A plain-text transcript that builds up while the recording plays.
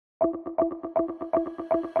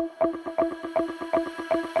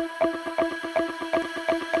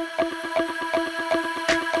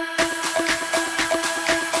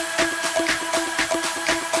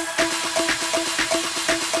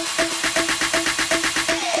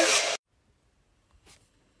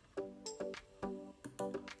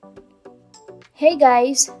Hey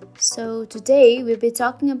guys, so today we'll be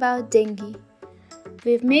talking about dengue.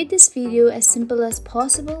 We've made this video as simple as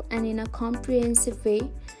possible and in a comprehensive way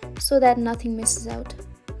so that nothing misses out.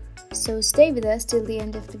 So stay with us till the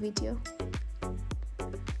end of the video.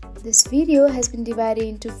 This video has been divided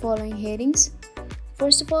into following headings.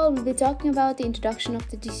 First of all, we'll be talking about the introduction of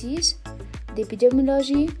the disease, the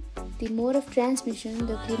epidemiology, the mode of transmission,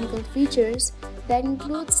 the clinical features that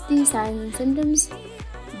includes the signs and symptoms,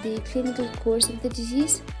 the clinical course of the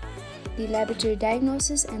disease, the laboratory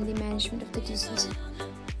diagnosis, and the management of the disease.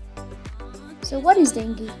 So what is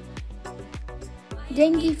dengue?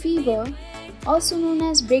 Dengue fever, also known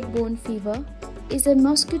as breakbone fever, is a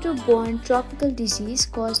mosquito-borne tropical disease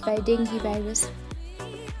caused by dengue virus.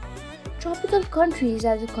 Tropical countries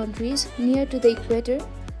are the countries near to the equator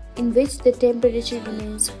in which the temperature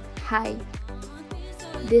remains high.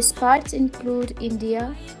 These parts include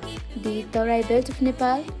India, the Tarai belt of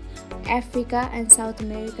Nepal, Africa, and South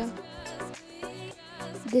America.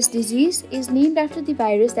 This disease is named after the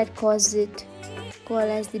virus that causes it, called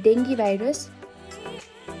as the dengue virus.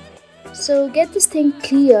 So get this thing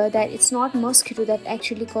clear that it's not mosquito that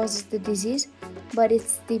actually causes the disease, but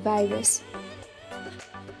it's the virus.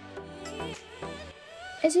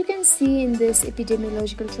 As you can see in this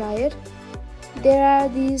epidemiological triad, there are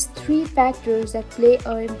these three factors that play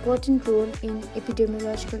an important role in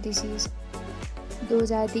epidemiological disease.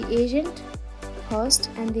 Those are the agent, host,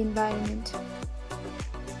 and the environment.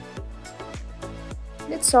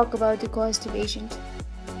 Let's talk about the causative agent.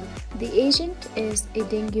 The agent is a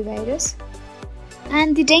dengue virus,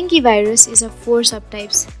 and the dengue virus is of four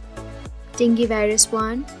subtypes: dengue virus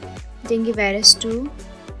 1, dengue virus 2,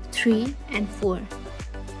 3, and 4.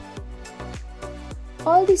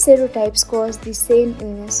 All the serotypes cause the same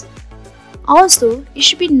illness. Also, it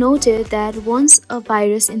should be noted that once a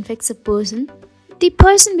virus infects a person, the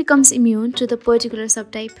person becomes immune to the particular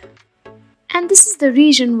subtype. And this is the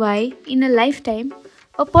reason why, in a lifetime,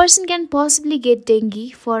 a person can possibly get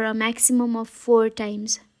dengue for a maximum of 4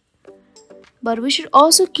 times. But we should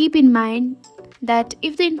also keep in mind that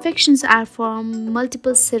if the infections are from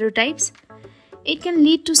multiple serotypes, it can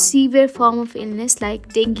lead to severe form of illness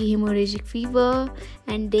like dengue hemorrhagic fever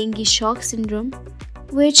and dengue shock syndrome,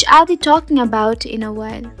 which I'll be talking about in a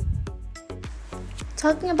while.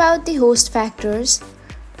 Talking about the host factors,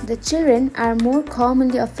 the children are more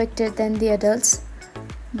commonly affected than the adults,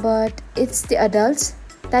 but it's the adults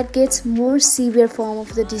that gets more severe form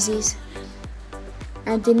of the disease.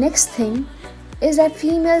 And the next thing is that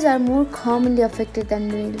females are more commonly affected than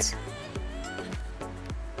males.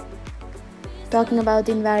 Talking about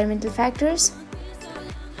the environmental factors,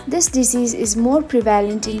 this disease is more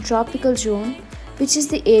prevalent in tropical zone, which is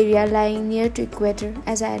the area lying near to equator,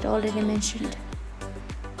 as I had already mentioned.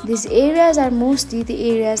 These areas are mostly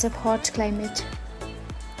the areas of hot climate.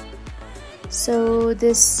 So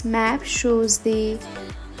this map shows the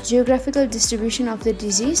geographical distribution of the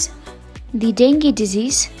disease, the dengue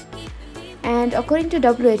disease, and according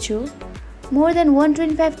to WHO, more than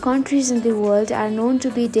 125 countries in the world are known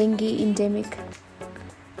to be dengue endemic.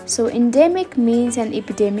 So endemic means an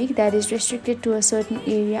epidemic that is restricted to a certain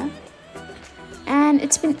area, and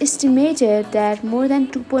it's been estimated that more than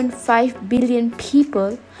 2.5 billion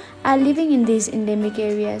people are living in these endemic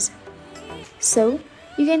areas. So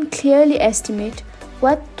you can clearly estimate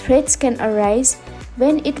what threats can arise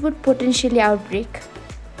when it would potentially outbreak.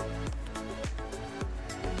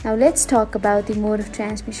 Now let's talk about the mode of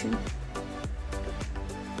transmission.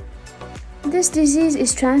 This disease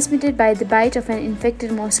is transmitted by the bite of an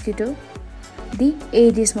infected mosquito, the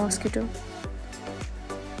Aedes mosquito.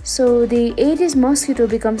 So the Aedes mosquito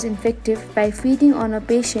becomes infective by feeding on a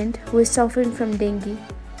patient who is suffering from dengue.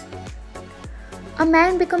 A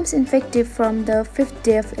man becomes infective from the 5th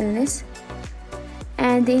day of illness,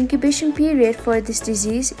 and the incubation period for this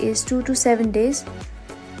disease is 2 to 7 days.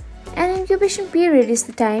 An incubation period is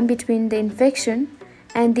the time between the infection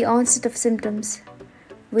and the onset of symptoms,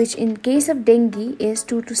 which in case of dengue is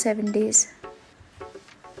 2 to 7 days.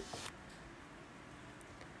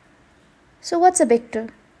 So what's a vector?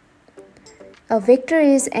 A vector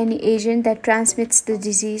is any agent that transmits the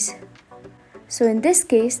disease. So in this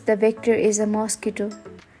case, the vector is a mosquito,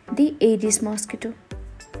 the Aedes mosquito.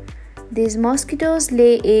 These mosquitoes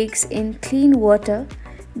lay eggs in clean water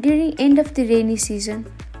during end of the rainy season,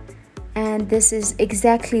 and this is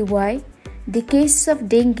exactly why the cases of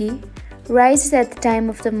dengue rises at the time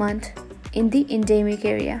of the month in the endemic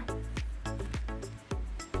area.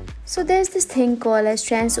 So there's this thing called as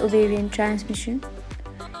trans-ovarian transmission,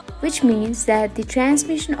 which means that the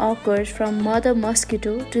transmission occurs from mother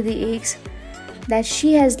mosquito to the eggs that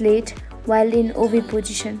she has laid while in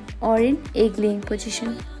oviposition or in egg-laying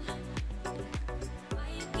position.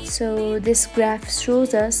 So this graph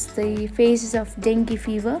shows us the phases of dengue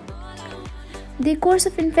fever. The course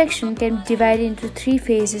of infection can be divided into 3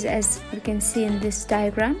 phases, as you can see in this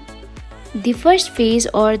diagram. The first phase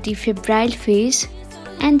or the febrile phase,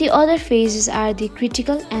 and the other phases are the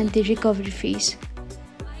critical and the recovery phase.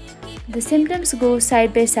 The symptoms go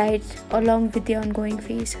side by side along with the ongoing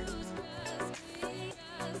phase.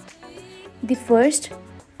 The first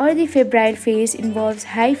or the febrile phase involves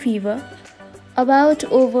high fever, about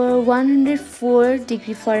over 104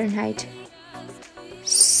 degrees Fahrenheit.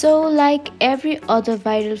 So like every other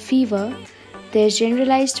viral fever, there's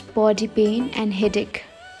generalized body pain and headache.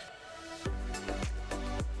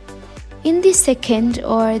 In the second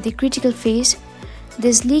or the critical phase,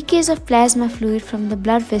 there's leakage of plasma fluid from the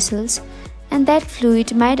blood vessels, and that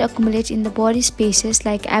fluid might accumulate in the body spaces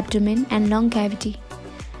like abdomen and lung cavity.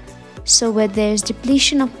 So where there's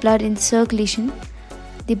depletion of blood in the circulation,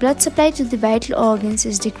 the blood supply to the vital organs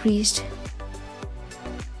is decreased.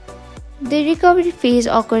 The recovery phase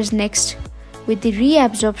occurs next, with the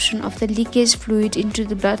reabsorption of the leakage fluid into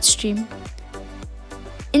the bloodstream.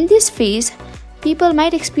 In this phase, people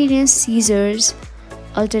might experience seizures,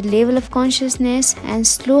 altered level of consciousness, and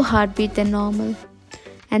slow heartbeat than normal.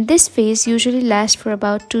 And this phase usually lasts for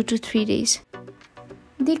about 2 to 3 days.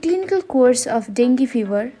 The clinical course of dengue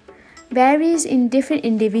fever varies in different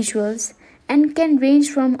individuals and can range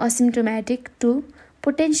from asymptomatic to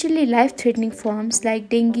potentially life-threatening forms like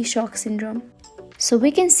dengue shock syndrome. So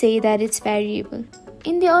we can say that it's variable.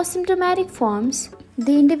 In the asymptomatic forms,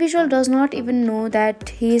 the individual does not even know that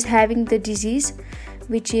he is having the disease,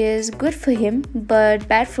 which is good for him but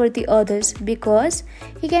bad for the others, because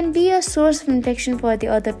he can be a source of infection for the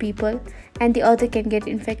other people and the other can get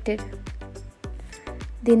infected.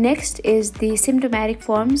 The next is the symptomatic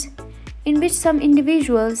forms, in which some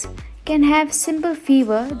individuals can have simple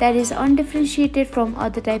fever that is undifferentiated from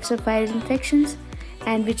other types of viral infections,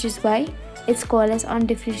 and which is why it's called as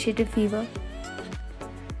undifferentiated fever.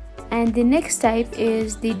 And the next type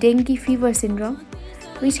is the dengue fever syndrome,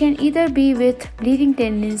 which can either be with bleeding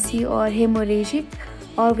tendency or hemorrhagic,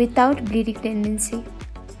 or without bleeding tendency.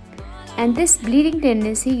 And this bleeding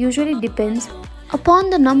tendency usually depends upon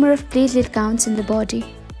the number of platelet counts in the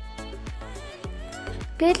body.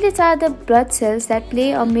 Platelets are the blood cells that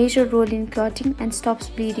play a major role in clotting and stops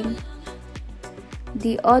bleeding.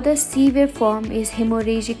 The other severe form is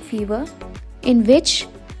hemorrhagic fever, in which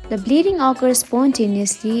the bleeding occurs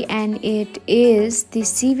spontaneously, and it is the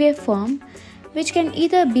severe form, which can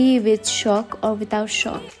either be with shock or without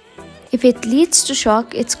shock. If it leads to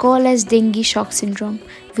shock, it's called as dengue shock syndrome,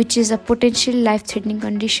 which is a potentially life-threatening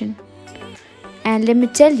condition. And let me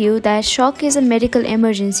tell you that shock is a medical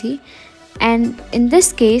emergency, and in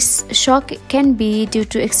this case, shock can be due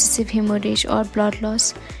to excessive hemorrhage or blood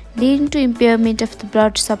loss, leading to impairment of the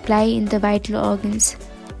blood supply in the vital organs.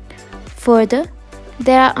 Further,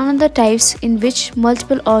 there are another types in which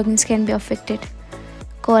multiple organs can be affected,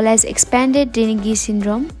 called as expanded dengue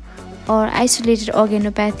syndrome or isolated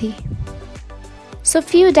organopathy. So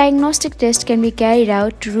few diagnostic tests can be carried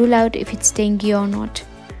out to rule out if it's dengue or not.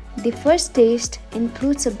 The first test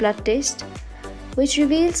includes a blood test, which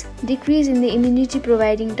reveals decrease in the immunity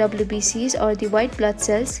providing WBCs or the white blood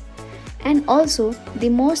cells, and also the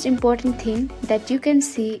most important thing that you can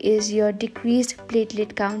see is your decreased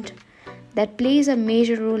platelet count that plays a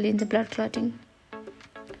major role in the blood clotting.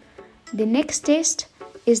 The next test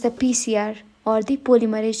is the PCR or the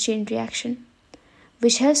polymerase chain reaction,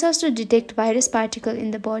 which helps us to detect virus particle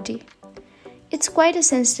in the body. It's quite a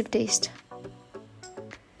sensitive test.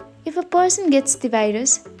 If a person gets the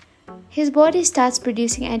virus, his body starts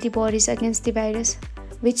producing antibodies against the virus,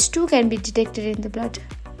 which too can be detected in the blood.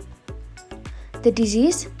 The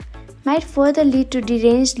disease might further lead to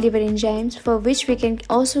deranged liver enzymes, for which we can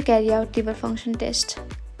also carry out liver function tests.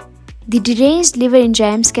 The deranged liver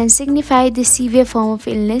enzymes can signify the severe form of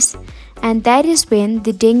illness, and that is when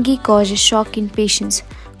the dengue causes shock in patients,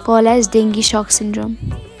 called as dengue shock syndrome.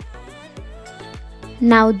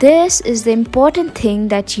 Now this is the important thing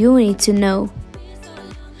that you need to know.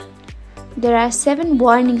 There are 7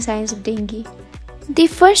 warning signs of dengue. The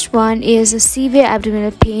first one is a severe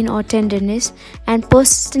abdominal pain or tenderness and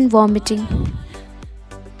persistent vomiting.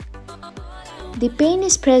 The pain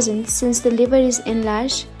is present since the liver is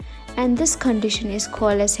enlarged, and this condition is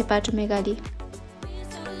called as hepatomegaly.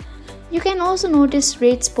 You can also notice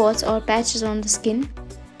red spots or patches on the skin.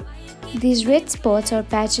 These red spots or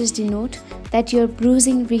patches denote that you are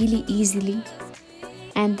bruising really easily,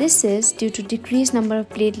 and this is due to decreased number of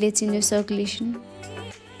platelets in your circulation.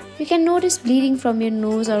 You can notice bleeding from your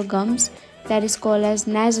nose or gums, that is called as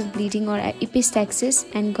nasal bleeding or epistaxis,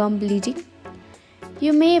 and gum bleeding.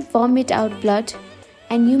 You may vomit out blood,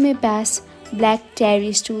 and you may pass black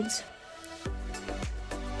tarry stools.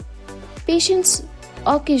 Patients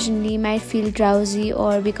occasionally might feel drowsy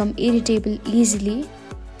or become irritable easily.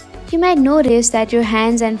 You might notice that your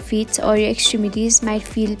hands and feet or your extremities might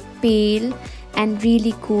feel pale and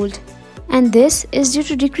really cold. And this is due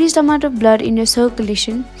to decreased amount of blood in your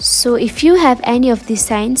circulation. So if you have any of these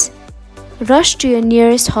signs, rush to your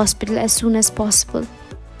nearest hospital as soon as possible.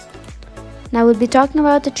 Now we'll be talking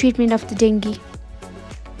about the treatment of the dengue.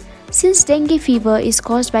 Since dengue fever is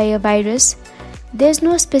caused by a virus, there's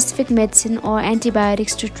no specific medicine or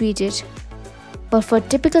antibiotics to treat it. But for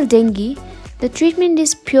typical dengue, the treatment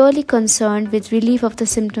is purely concerned with relief of the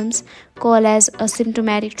symptoms, called as a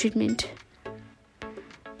symptomatic treatment.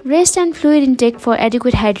 Rest and fluid intake for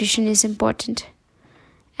adequate hydration is important.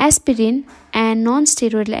 Aspirin and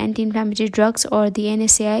non-steroidal anti-inflammatory drugs or the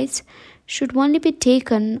NSAIDs should only be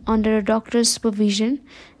taken under a doctor's supervision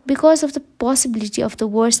because of the possibility of the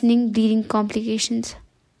worsening bleeding complications.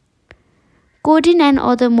 Codeine and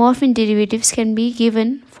other morphine derivatives can be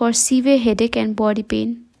given for severe headache and body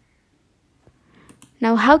pain.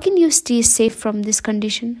 Now, how can you stay safe from this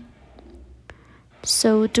condition?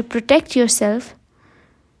 So, to protect yourself,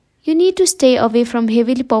 you need to stay away from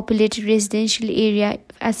heavily populated residential area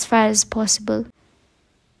as far as possible.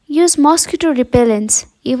 Use mosquito repellents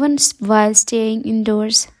even while staying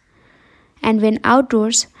indoors. And when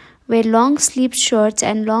outdoors, wear long sleeved shirts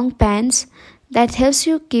and long pants that helps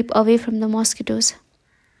you keep away from the mosquitoes.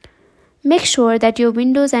 Make sure that your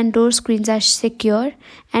windows and door screens are secure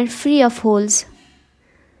and free of holes.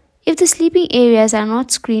 If the sleeping areas are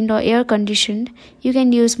not screened or air conditioned, you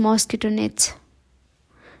can use mosquito nets.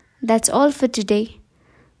 That's all for today.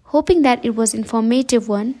 Hoping that it was an informative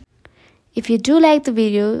one. If you do like the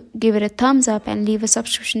video, give it a thumbs up and leave a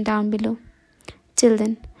subscription down below. Till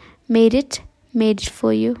then, made it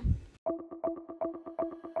for you.